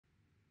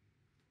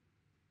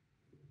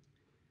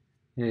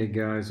Hey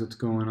guys, what's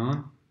going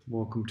on?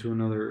 Welcome to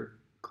another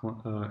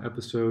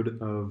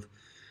episode of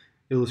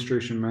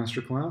Illustration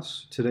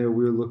Masterclass. Today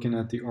we're looking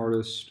at the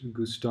artist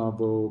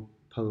Gustavo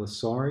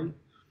Pelissari.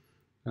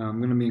 I'm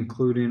going to be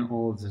including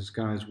all of this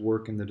guy's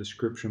work in the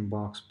description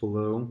box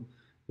below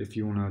if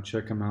you want to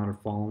check him out or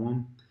follow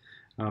him.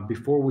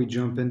 Before we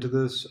jump into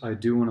this, I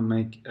do want to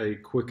make a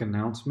quick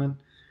announcement,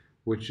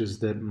 which is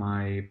that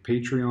my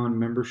Patreon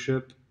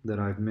membership that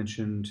I've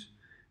mentioned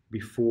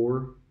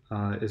before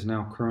is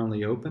now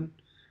currently open.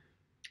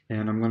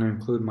 And I'm going to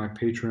include my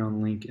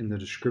Patreon link in the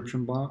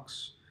description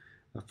box.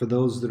 For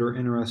those that are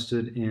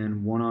interested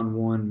in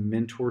one-on-one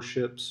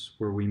mentorships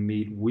where we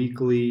meet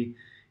weekly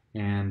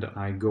and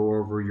I go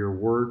over your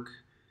work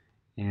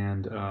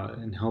and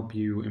help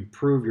you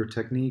improve your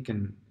technique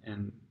and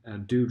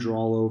do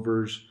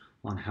drawovers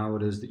on how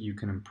it is that you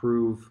can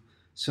improve,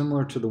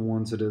 similar to the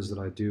ones it is that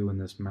I do in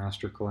this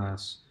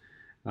masterclass.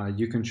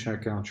 You can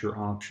check out your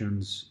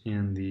options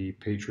in the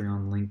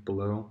Patreon link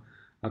below.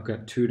 I've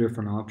got two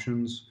different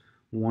options.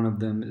 One of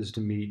them is to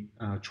meet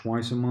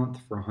twice a month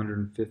for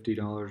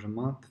 $150 a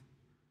month.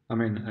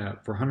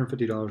 For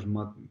 $150 a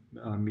month,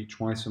 meet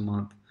twice a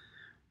month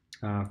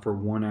for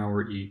 1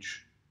 hour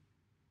each.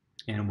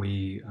 And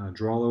we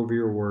draw over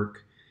your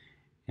work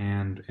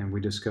and we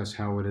discuss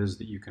how it is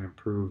that you can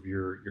improve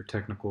your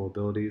technical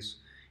abilities.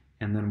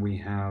 And then we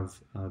have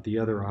the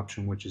other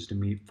option, which is to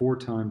meet 4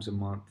 times a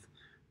month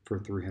for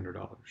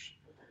 $300.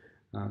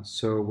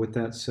 So with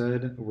that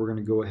said, we're going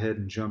to go ahead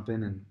and jump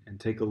in and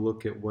take a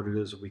look at what it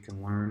is that we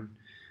can learn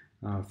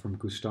from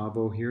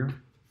Gustavo here.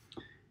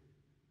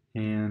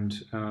 And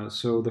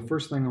so the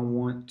first thing I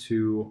want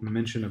to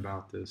mention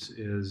about this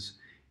is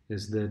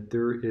that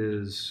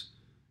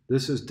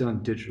this is done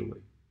digitally,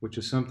 which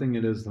is something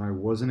it is that I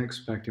wasn't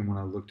expecting when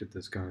I looked at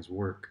this guy's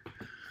work.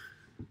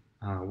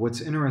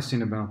 What's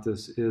interesting about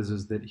this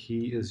is that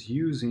he is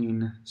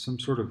using some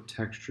sort of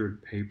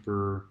textured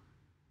paper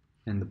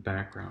in the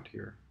background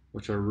here,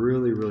 which I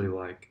really, really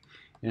like.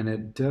 And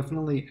it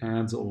definitely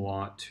adds a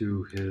lot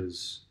to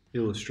his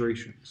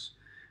illustrations.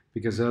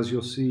 Because as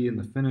you'll see in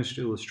the finished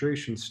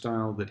illustration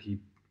style that he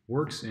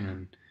works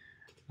in,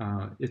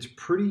 it's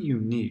pretty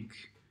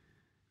unique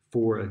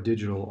for a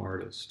digital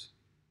artist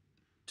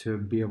to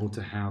be able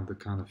to have the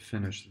kind of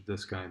finish that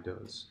this guy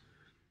does.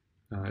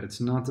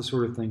 It's not the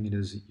sort of thing it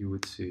is that you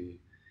would see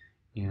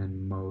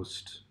in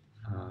most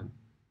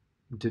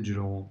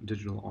digital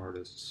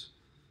artists.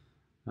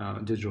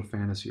 Digital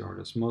fantasy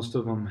artists. Most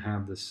of them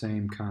have the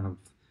same kind of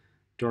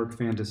dark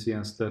fantasy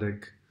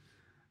aesthetic,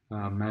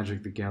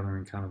 Magic the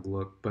Gathering kind of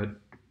look. But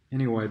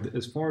anyway,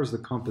 as far as the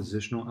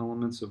compositional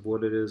elements of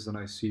what it is that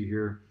I see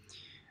here,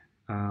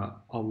 a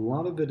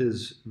lot of it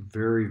is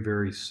very,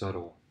 very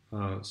subtle.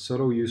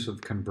 Subtle use of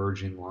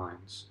converging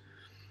lines.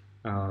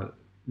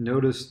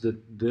 Notice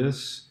that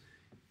this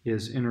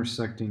is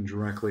intersecting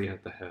directly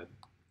at the head,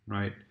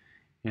 right?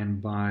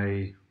 And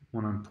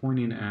when I'm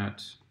pointing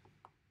at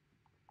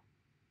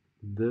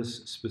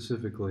this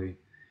specifically,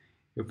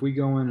 if we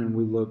go in and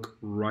we look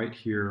right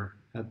here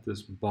at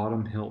this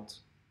bottom hilt,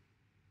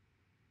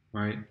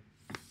 right,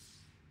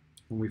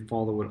 and we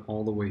follow it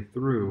all the way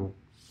through,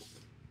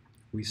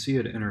 we see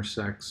it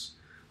intersects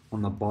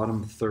on the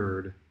bottom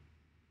third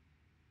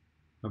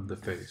of the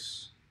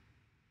face,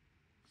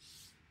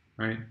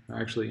 right? It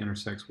actually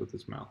intersects with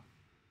his mouth.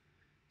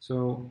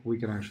 So we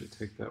can actually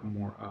take that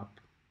more up.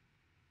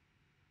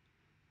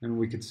 And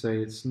we could say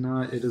it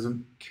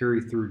doesn't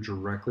carry through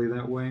directly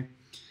that way,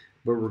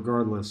 but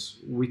regardless,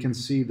 we can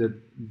see that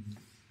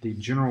the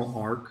general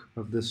arc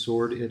of this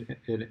sword,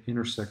 it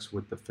intersects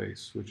with the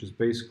face, which is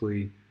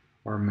basically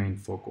our main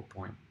focal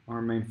point.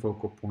 Our main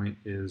focal point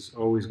is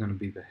always going to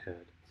be the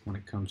head when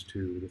it comes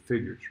to the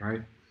figures,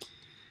 right?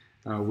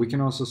 We can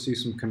also see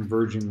some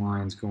converging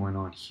lines going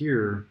on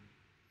here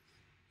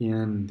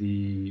in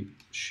the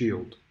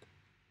shield.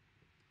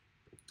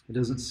 It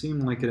doesn't seem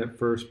like it at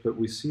first, but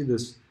we see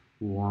this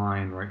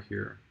line right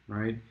here,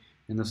 right?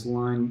 And this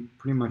line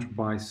pretty much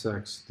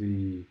bisects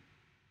the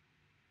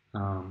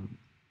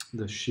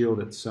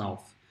shield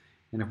itself.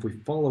 And if we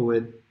follow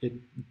it, it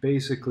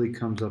basically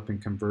comes up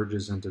and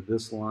converges into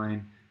this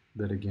line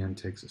that again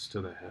takes us to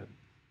the head,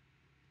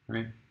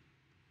 right?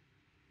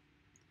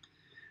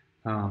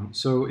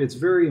 So it's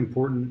very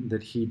important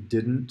that he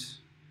didn't,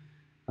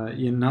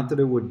 not that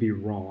it would be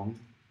wrong,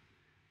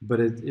 but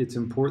it's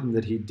important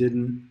that he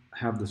didn't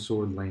have the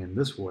sword laying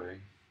this way.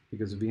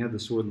 Because if he had the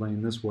sword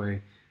laying this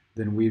way,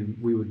 then we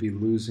would be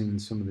losing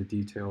some of the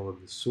detail of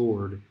the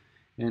sword.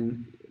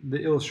 And the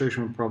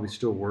illustration would probably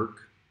still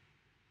work,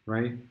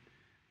 right?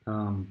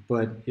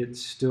 But it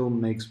still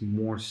makes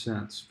more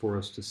sense for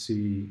us to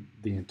see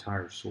the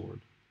entire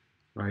sword,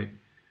 right?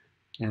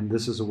 And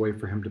this is a way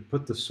for him to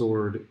put the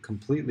sword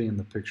completely in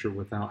the picture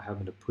without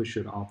having to push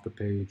it off the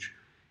page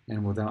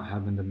and without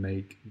having to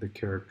make the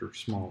character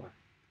smaller.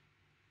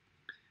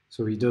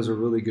 So he does a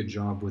really good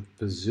job with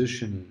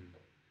positioning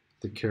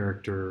the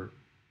character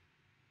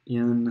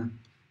in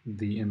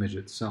the image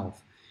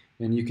itself.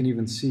 And you can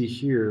even see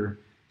here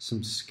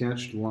some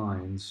sketched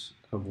lines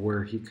of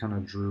where he kind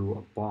of drew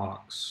a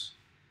box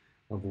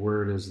of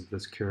where it is that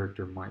this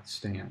character might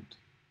stand,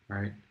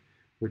 right?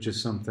 Which is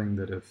something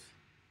that if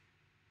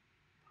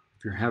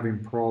you're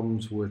having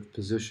problems with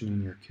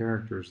positioning your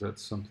characters,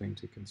 that's something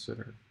to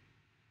consider,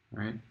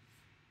 right?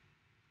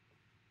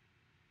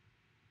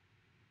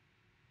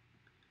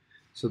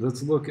 So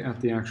let's look at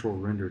the actual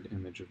rendered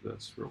image of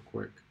this real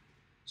quick.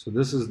 So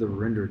this is the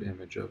rendered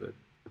image of it.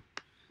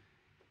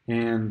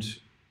 And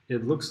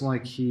it looks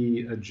like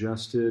he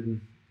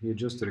adjusted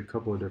a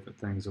couple of different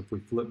things. If we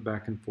flip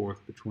back and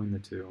forth between the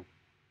two,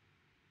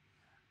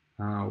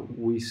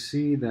 we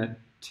see that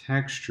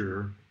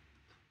texture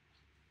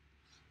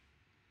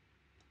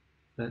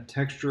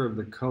of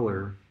the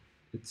color,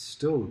 it's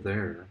still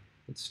there.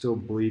 It's still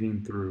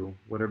bleeding through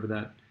whatever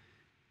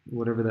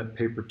that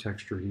paper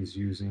texture he's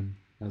using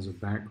as a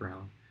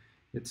background.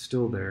 It's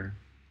still there.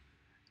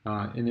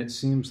 And it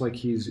seems like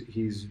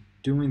he's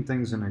doing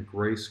things in a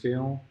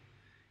grayscale,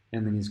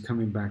 and then he's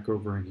coming back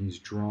over and he's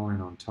drawing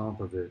on top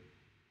of it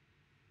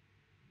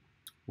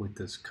with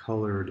this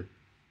colored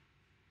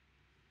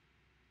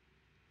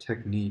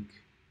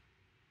technique,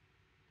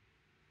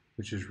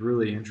 which is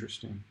really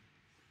interesting,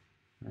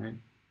 right?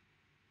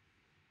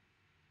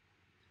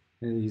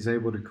 And he's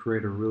able to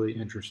create a really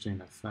interesting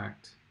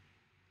effect.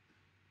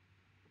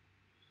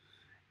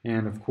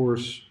 And of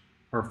course,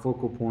 our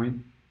focal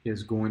point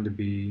is going to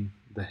be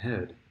the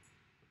head,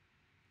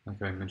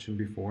 like I mentioned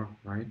before,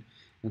 right?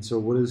 And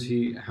so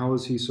how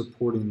is he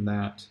supporting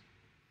that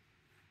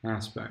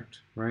aspect,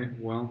 right?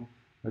 Well,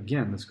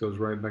 again, this goes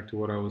right back to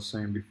what I was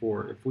saying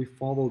before. If we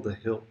follow the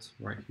hilt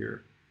right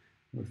here,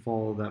 we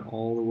follow that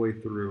all the way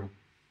through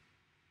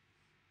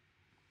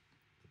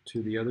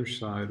to the other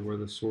side where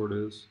the sword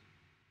is,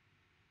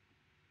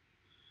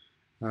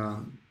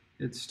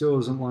 it still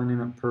isn't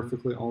lining up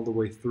perfectly all the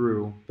way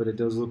through, but it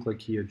does look like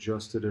he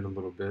adjusted it a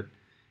little bit,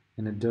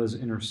 and it does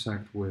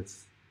intersect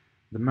with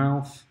the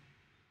mouth.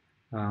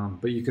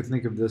 But you could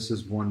think of this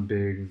as one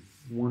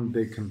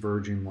big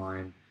converging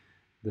line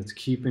that's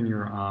keeping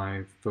your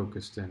eye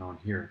focused in on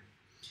here.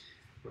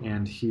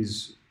 And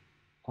he's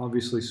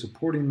obviously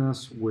supporting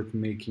this with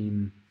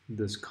making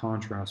this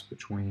contrast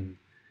between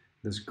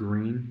this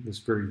green, this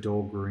very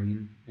dull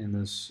green, and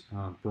this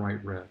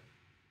bright red.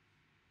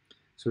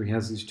 So he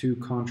has these two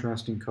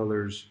contrasting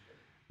colors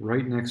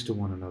right next to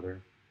one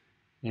another,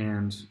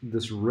 and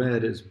this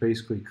red is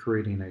basically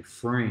creating a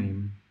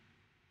frame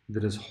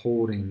that is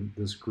holding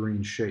this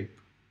green shape,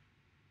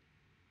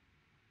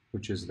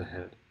 which is the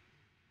head,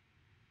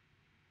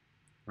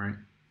 right?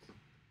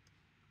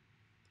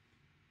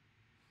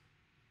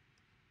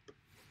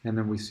 And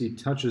then we see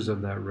touches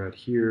of that red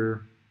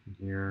here,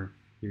 here,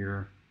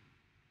 here.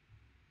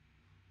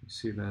 We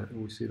see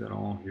that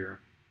all here.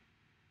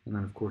 And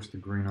then of course the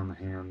green on the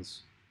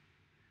hands.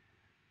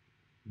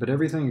 But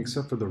everything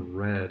except for the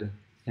red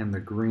and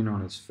the green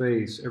on his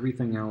face,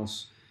 everything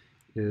else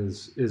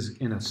is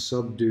in a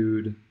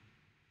subdued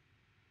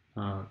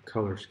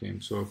color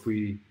scheme. So if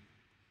we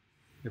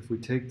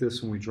take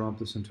this and we drop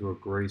this into a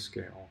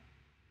grayscale,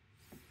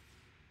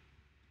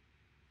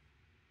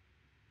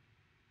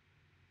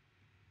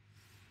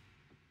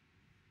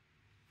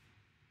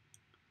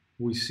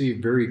 we see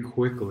very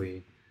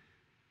quickly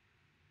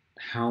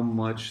how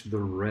much the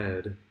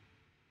red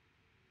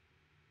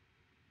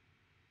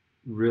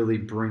really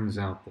brings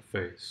out the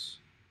face.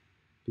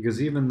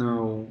 Because even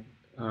though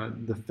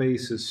the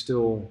face is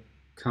still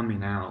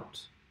coming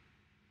out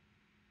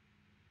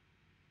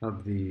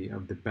of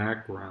the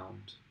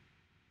background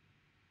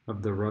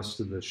of the rest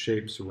of the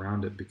shapes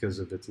around it because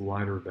of its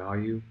lighter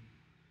value,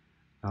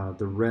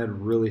 the red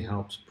really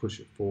helps push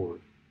it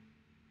forward.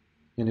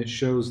 And it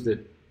shows that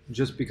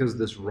just because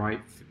this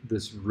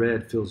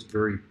red feels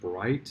very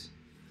bright,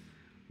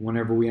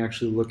 whenever we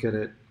actually look at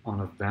it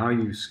on a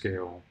value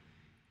scale,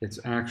 it's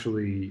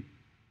actually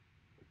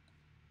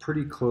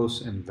pretty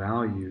close in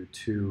value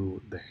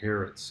to the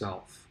hair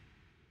itself,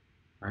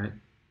 right?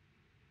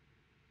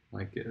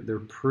 Like they're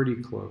pretty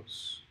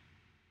close.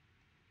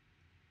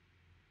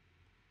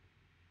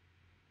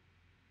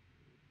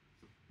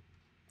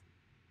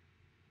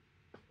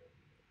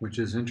 Which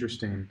is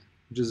interesting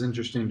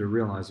to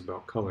realize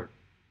about color,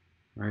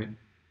 right?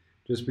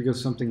 Just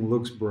because something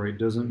looks bright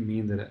doesn't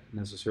mean that it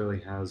necessarily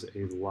has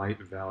a light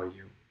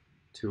value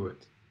to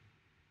it.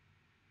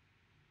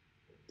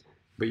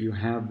 But you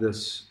have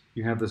this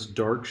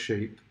dark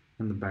shape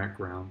in the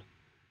background,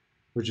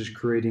 which is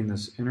creating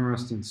this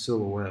interesting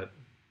silhouette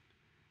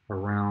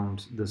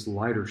around this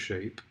lighter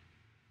shape,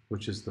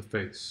 which is the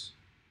face,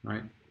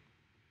 right?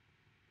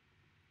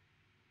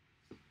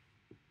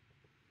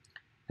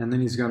 And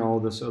then he's got all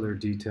this other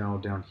detail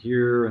down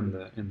here in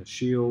the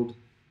shield,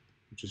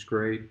 which is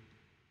great.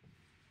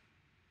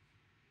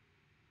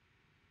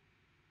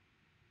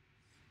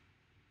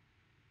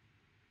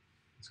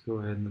 Let's go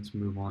ahead and let's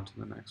move on to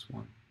the next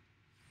one.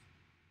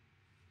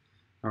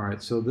 All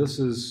right, so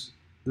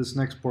this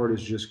next part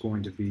is just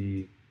going to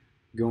be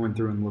going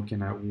through and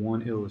looking at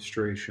one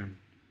illustration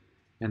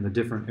and the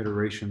different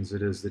iterations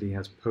it is that he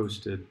has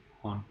posted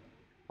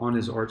on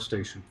his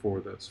ArtStation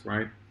for this,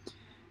 right?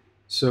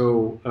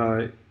 So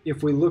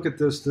if we look at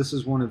this, this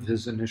is one of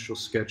his initial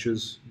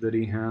sketches that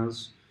he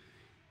has.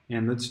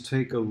 And let's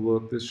take a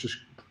look. Let's just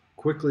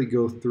quickly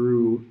go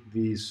through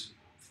these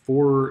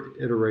 4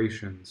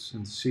 iterations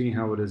and see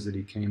how it is that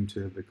he came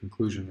to the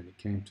conclusion that he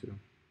came to.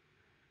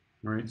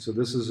 All right, so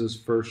this is his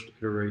first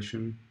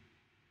iteration.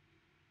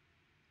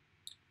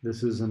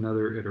 This is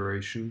another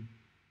iteration.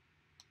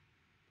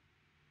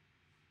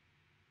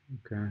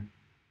 Okay.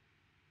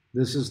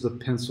 This is the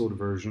penciled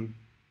version.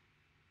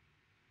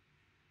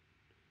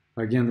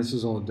 Again, this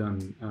is all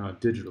done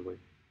digitally.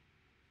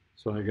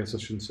 So I guess I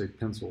shouldn't say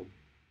penciled,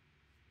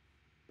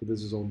 but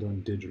this is all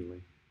done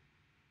digitally.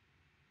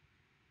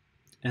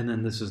 And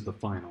then this is the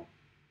final,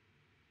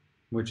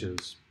 which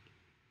is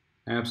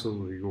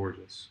absolutely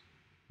gorgeous,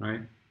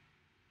 right?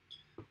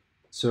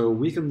 So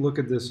we can look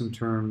at this in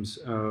terms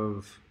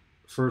of,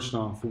 first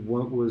off,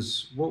 what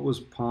was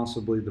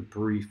possibly the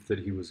brief that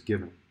he was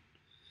given.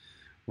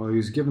 Well, he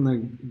was given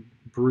the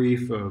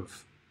brief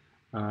of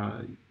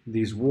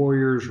these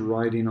warriors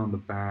riding on the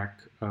back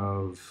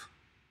of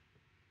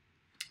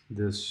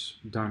this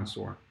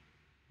dinosaur,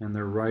 and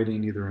they're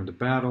riding either into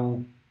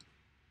battle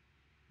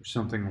or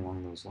something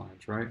along those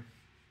lines, right?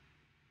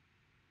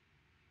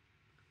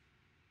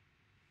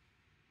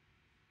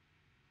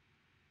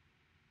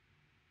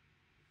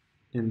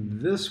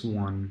 In this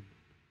one,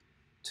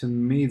 to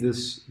me,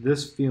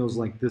 this feels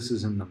like this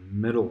is in the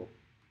middle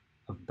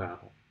of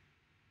battle.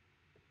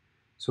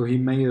 So he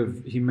may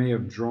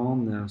have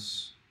drawn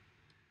this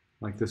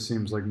like this.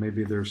 Seems like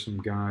maybe there's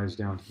some guys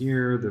down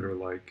here that are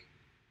like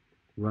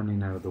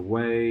running out of the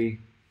way.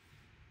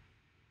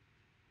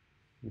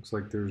 Looks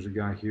like there's a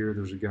guy here,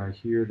 there's a guy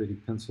here that he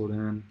penciled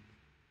in.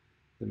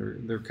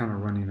 They're kind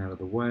of running out of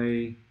the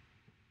way.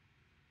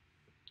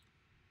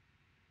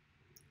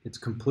 It's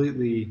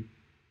completely,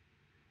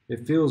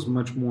 it feels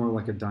much more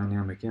like a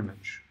dynamic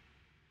image.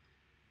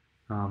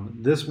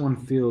 This one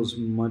feels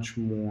much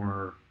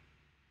more,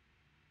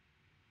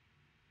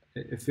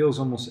 it feels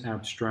almost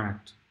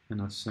abstract in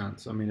a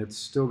sense. I mean, it's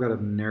still got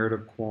a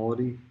narrative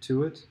quality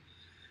to it,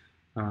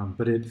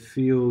 but it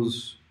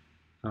feels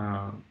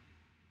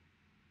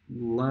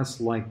less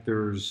like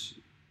there's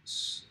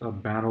a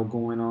battle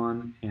going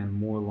on and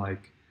more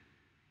like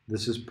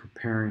this is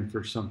preparing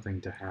for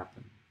something to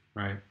happen,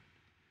 right?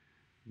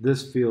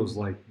 This feels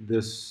like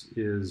this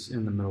is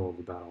in the middle of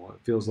the battle.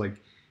 It feels like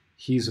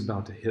he's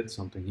about to hit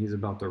something. He's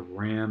about to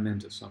ram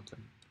into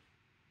something,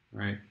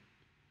 right?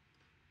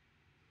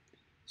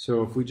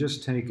 So if we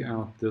just take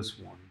out this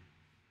one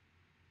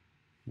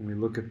and we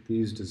look at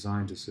these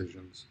design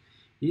decisions,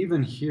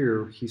 even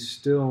here, he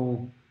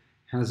still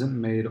hasn't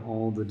made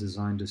all the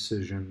design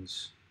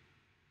decisions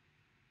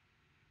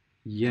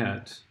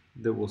yet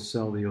that will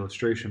sell the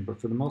illustration, but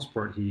for the most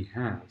part, he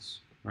has,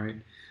 right?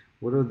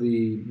 What are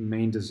the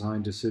main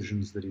design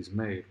decisions that he's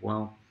made?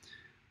 Well,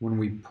 when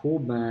we pull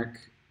back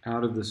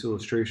out of this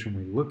illustration,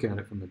 we look at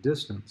it from a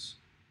distance,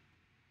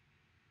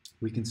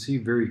 we can see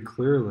very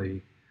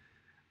clearly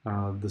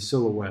the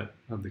silhouette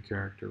of the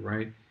character,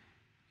 right?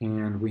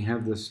 And we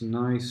have this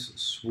nice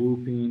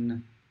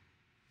swooping,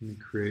 let me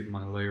create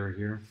my layer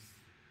here.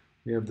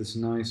 We have this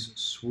nice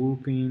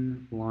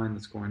swooping line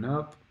that's going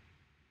up,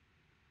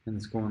 and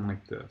it's going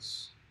like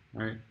this,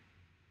 right?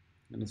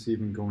 And it's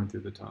even going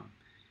through the tongue.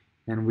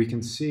 And we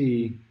can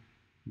see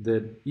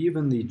that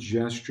even the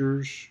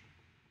gestures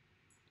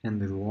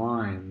and the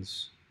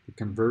lines, the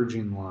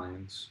converging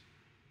lines,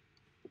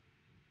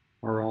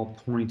 are all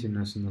pointing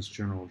us in this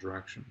general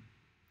direction.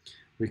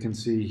 We can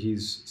see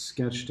he's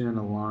sketched in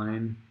a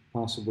line,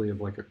 possibly of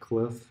like a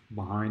cliff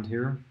behind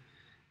here,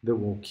 that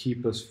will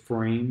keep us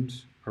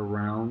framed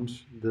around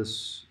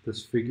this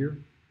figure.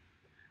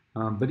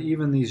 But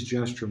even these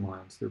gesture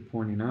lines, they're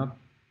pointing up.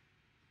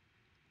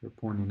 They're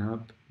pointing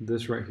up.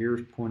 This right here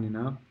is pointing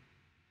up.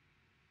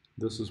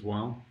 This as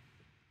well,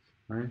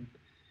 right?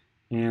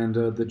 And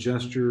the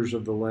gestures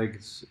of the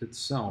legs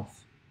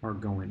itself are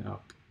going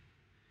up.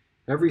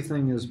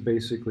 Everything is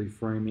basically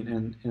framing,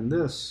 and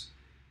this,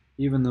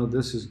 even though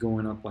this is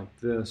going up like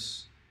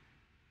this,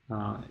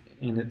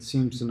 and it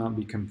seems to not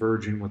be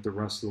converging with the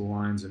rest of the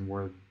lines and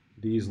where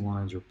these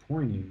lines are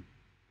pointing,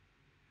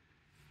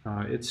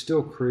 it's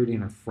still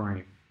creating a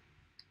frame,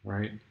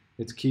 right?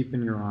 It's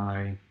keeping your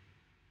eye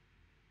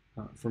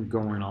from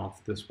going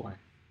off this way.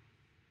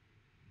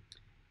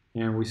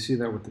 And we see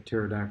that with the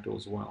pterodactyl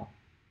as well.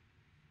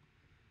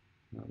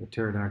 The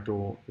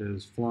pterodactyl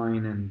is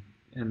flying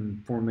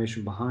in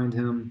formation behind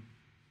him,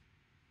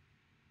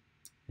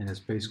 and it's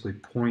basically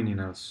pointing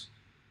us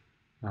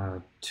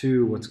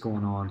to what's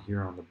going on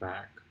here on the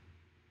back.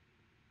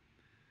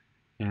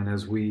 And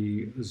as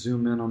we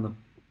zoom in on the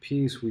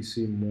piece, we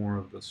see more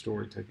of the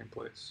story taking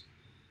place.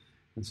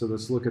 And so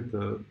let's look at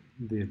the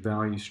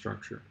value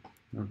structure.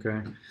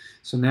 Okay,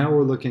 so now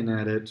we're looking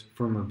at it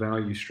from a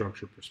value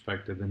structure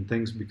perspective, and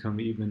things become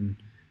even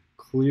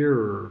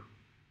clearer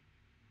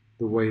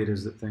the way it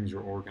is that things are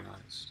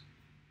organized,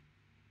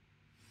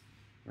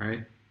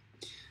 right?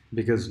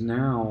 Because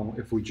now,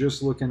 if we're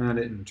just looking at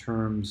it in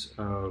terms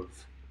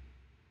of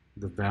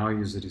the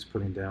values that he's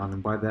putting down,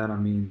 and by that I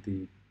mean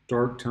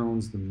dark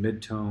tones, the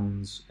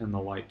mid-tones, and the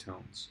light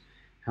tones.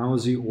 How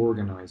is he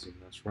organizing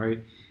this, right?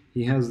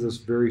 He has this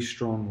very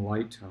strong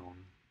light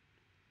tone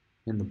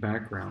in the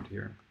background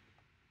here,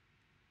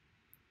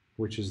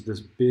 which is this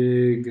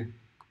big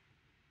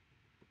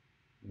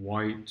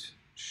white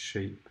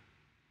shape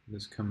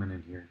that's coming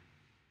in here,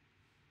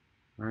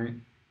 right?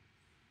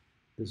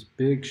 This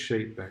big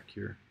shape back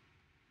here.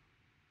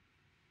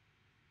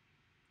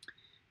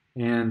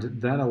 And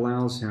that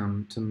allows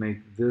him to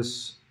make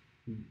this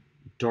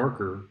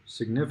darker,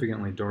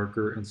 significantly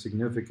darker, and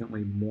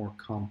significantly more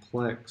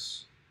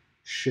complex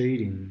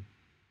shading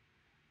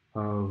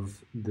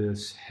of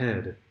this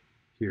head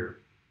here,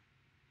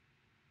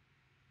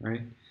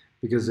 right?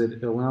 Because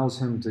it allows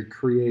him to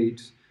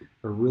create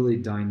a really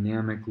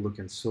dynamic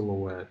looking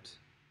silhouette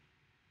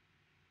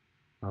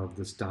of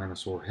this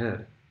dinosaur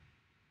head.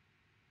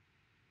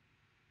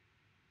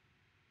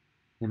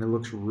 And it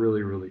looks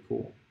really, really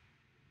cool.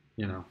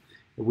 You know,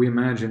 we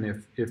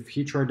imagine if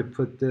he tried to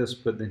put this,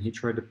 but then he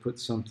tried to put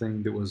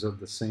something that was of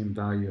the same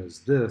value as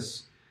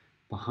this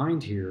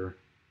behind here,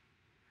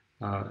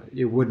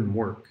 it wouldn't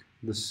work.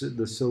 The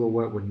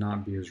silhouette would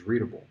not be as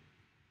readable.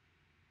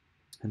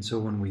 And so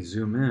when we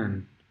zoom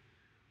in,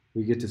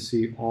 we get to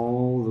see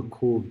all the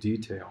cool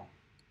detail.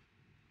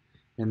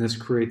 And this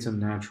creates a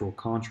natural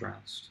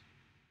contrast,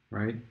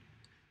 right?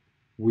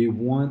 We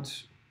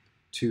want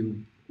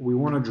to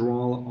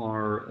draw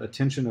our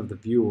attention of the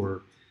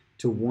viewer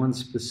to one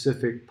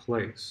specific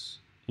place.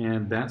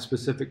 And that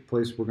specific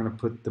place, we're going to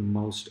put the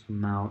most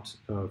amount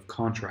of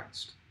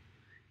contrast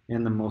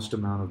and the most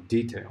amount of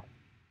detail,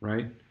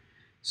 right?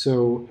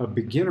 So a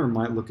beginner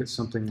might look at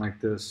something like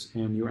this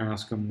and you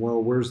ask them,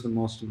 well, where's the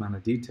most amount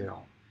of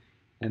detail?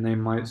 And they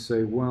might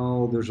say,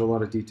 well, there's a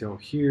lot of detail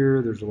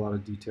here, there's a lot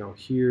of detail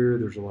here,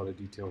 there's a lot of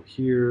detail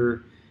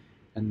here,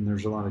 and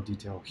there's a lot of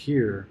detail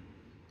here.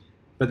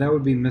 But that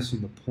would be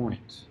missing the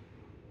point.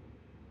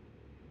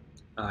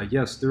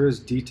 Yes, there is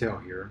detail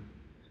here,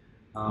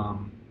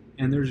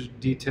 and there's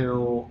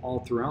detail all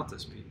throughout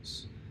this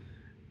piece.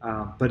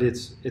 But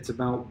it's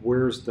about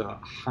where's the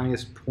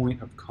highest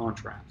point of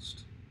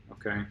contrast,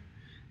 okay?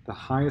 The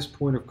highest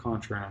point of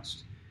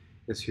contrast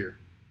is here.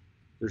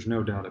 There's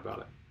no doubt about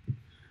it.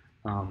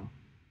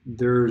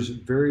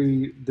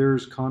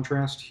 There's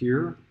contrast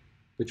here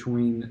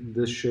between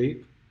this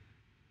shape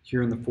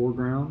here in the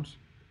foreground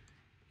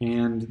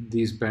and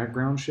these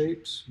background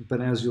shapes, but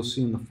as you'll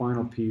see in the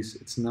final piece,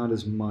 it's not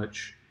as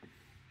much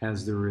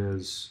as there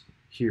is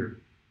here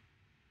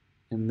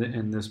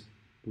in this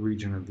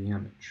region of the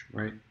image,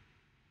 right?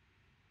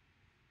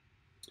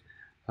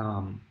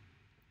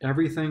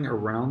 Everything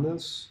around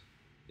this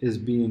is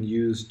being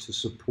used to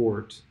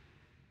support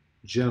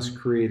just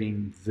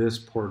creating this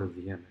part of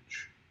the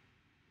image,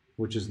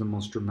 which is the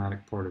most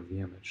dramatic part of the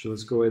image. So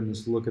let's go ahead and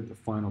just look at the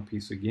final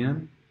piece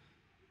again.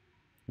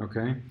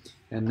 Okay,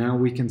 and now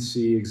we can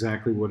see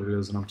exactly what it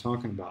is that I'm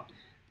talking about.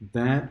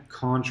 That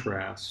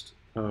contrast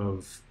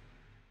of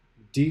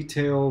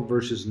detail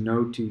versus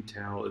no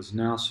detail is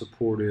now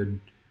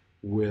supported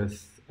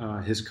with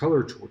his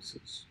color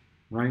choices,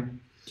 right?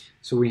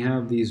 So we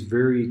have these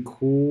very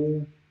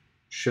cool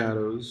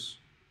shadows,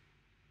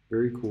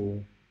 very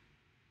cool,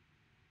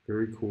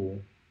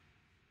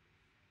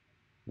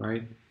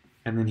 right?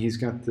 And then he's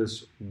got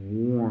this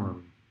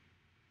warm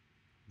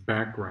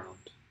background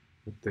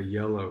with the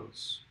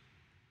yellows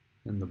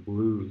and the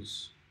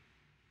blues,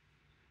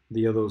 the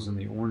yellows and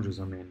the oranges,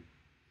 I mean.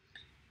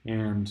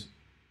 And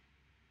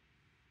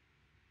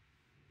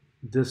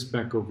this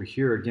back over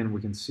here, again,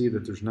 we can see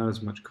that there's not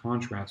as much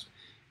contrast.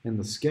 In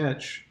the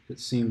sketch, it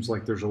seems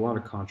like there's a lot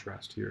of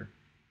contrast here,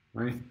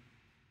 right?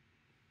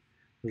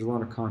 There's a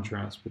lot of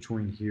contrast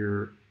between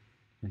here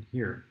and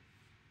here.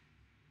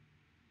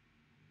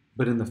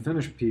 But in the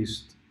finished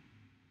piece,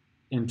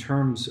 in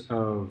terms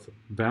of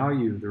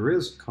value, there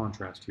is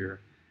contrast here,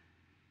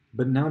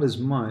 but not as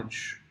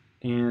much.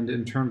 And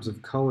in terms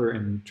of color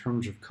and in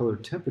terms of color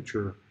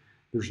temperature,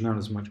 there's not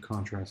as much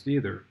contrast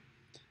either,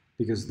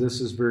 because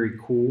this is very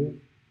cool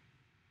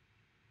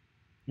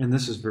and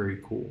this is very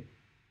cool,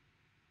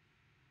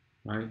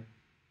 right?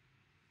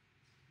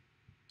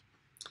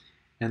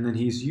 And then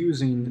he's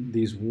using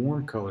these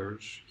warm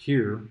colors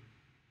here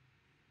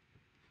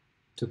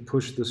to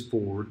push this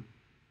forward.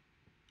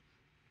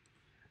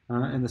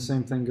 And the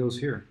same thing goes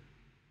here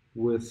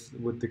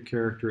with the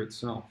character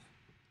itself,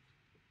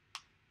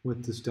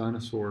 with this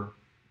dinosaur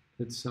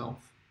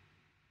itself,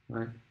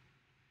 right?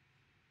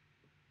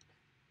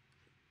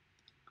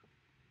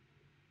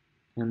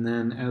 And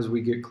then as we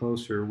get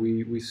closer,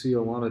 we see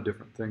a lot of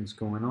different things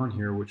going on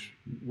here, which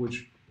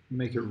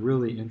make it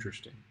really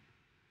interesting.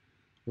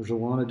 There's a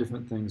lot of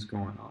different things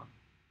going on,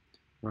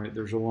 right?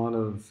 There's a lot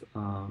of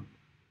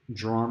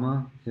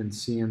drama in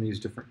seeing these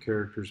different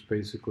characters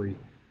basically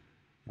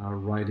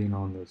riding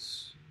on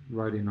this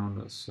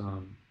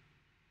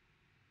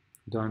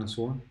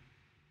dinosaur.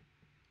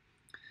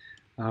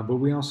 But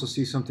we also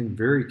see something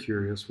very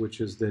curious,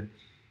 which is that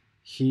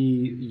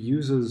he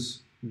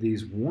uses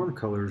these warm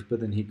colors, but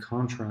then he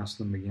contrasts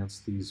them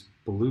against these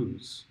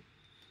blues.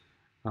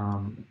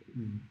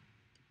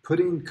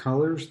 putting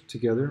colors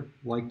together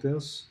like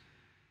this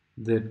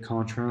that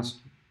contrast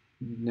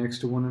next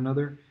to one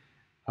another,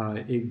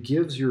 it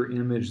gives your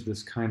image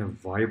this kind of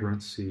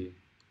vibrancy,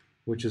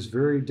 which is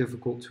very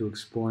difficult to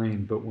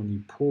explain. But when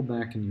you pull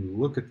back and you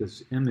look at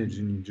this image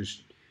and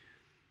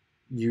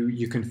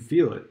you can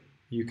feel it.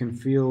 You can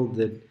feel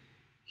that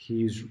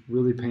he's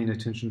really paying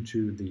attention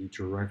to the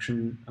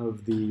direction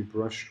of the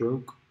brush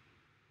stroke.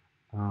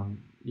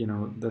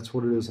 That's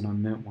what it is, and I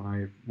meant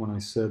when I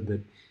said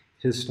that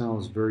his style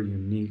is very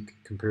unique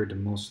compared to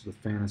most of the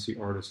fantasy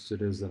artists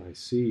it is that I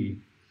see,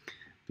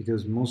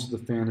 because most of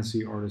the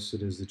fantasy artists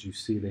it is that you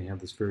see, they have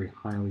this very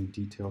highly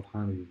detailed,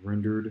 highly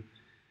rendered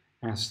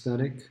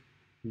aesthetic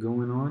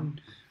going on,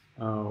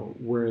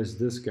 whereas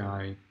this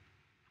guy,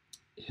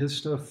 his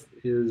stuff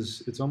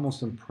it's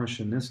almost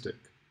impressionistic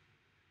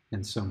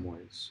in some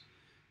ways.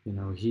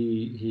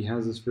 He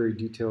has this very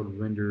detailed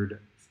rendered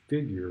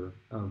figure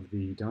of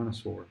the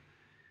dinosaur,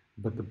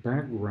 but the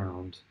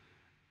background,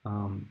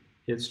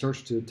 it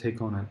starts to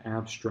take on an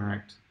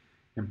abstract,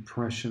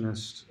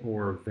 impressionist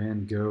or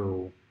Van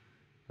Gogh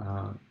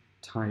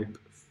type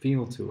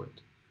feel to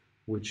it,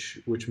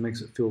 which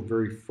makes it feel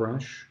very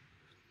fresh.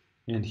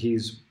 And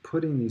he's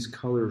putting these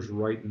colors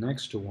right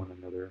next to one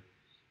another,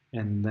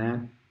 and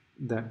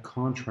that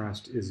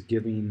contrast is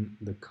giving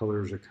the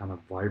colors a kind of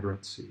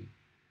vibrancy.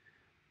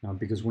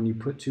 Because when you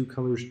put two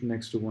colors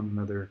next to one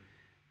another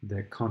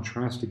that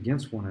contrast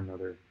against one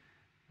another,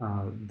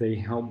 they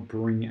help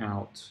bring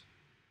out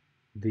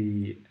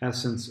the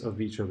essence of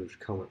each other's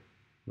color,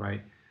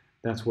 right?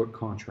 That's what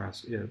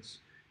contrast is.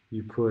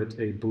 You put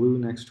a blue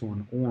next to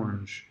an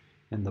orange,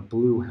 and the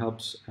blue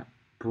helps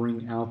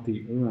bring out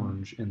the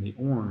orange, and the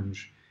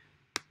orange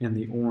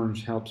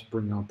helps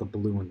bring out the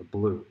blue and the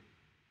blue.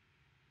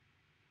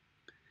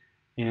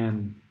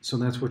 And so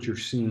that's what you're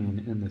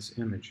seeing in this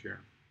image here.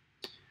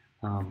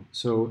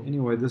 So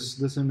anyway,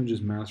 this image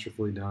is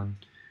masterfully done.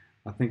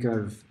 I think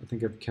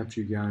I've kept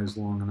you guys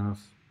long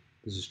enough.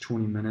 This is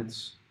 20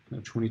 minutes,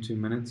 22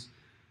 minutes.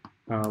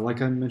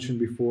 Like I mentioned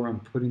before, I'm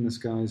putting this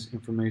guy's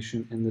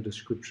information in the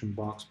description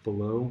box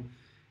below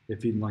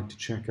if you'd like to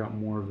check out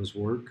more of his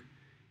work.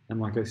 And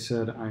like I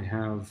said, I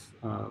have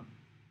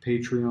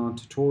Patreon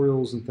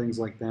tutorials and things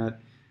like that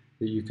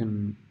you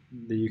can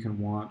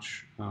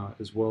watch,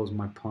 as well as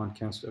my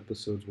podcast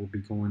episodes will be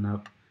going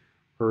up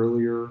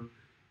earlier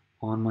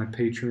on my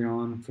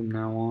Patreon from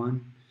now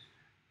on.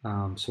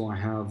 So I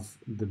have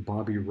the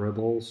Bobby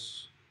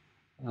Rebholz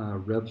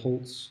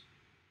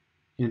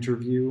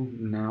interview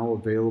now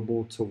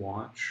available to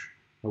watch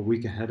a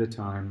week ahead of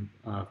time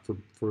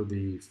for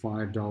the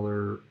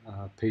 $5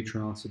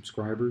 Patreon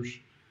subscribers.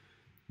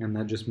 And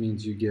that just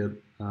means you get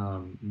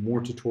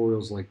more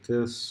tutorials like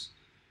this,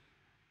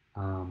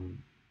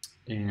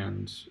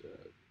 and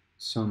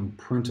some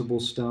printable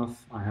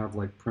stuff. I have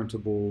like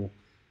printable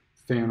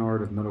fan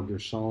art of Metal Gear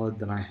Solid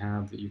that I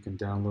have that you can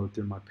download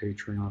through my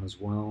Patreon as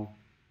well.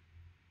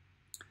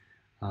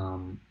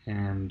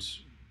 And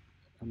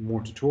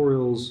more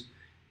tutorials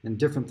and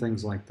different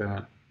things like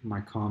that. My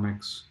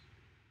comics,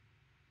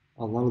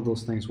 a lot of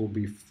those things will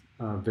be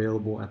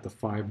available at the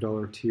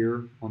 $5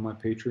 tier on my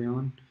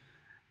Patreon,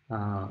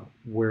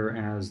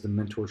 whereas the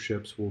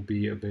mentorships will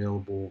be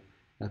available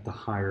at the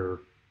higher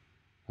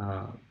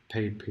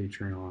paid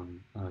Patreon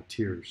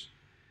tiers.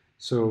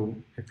 So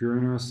if you're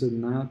interested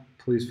in that,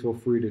 please feel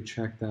free to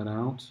check that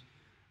out,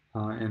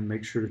 and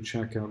make sure to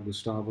check out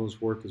Gustavo's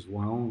work as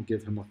well and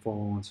give him a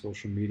follow on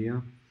social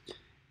media.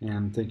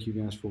 And thank you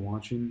guys for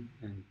watching,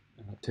 and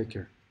take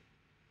care.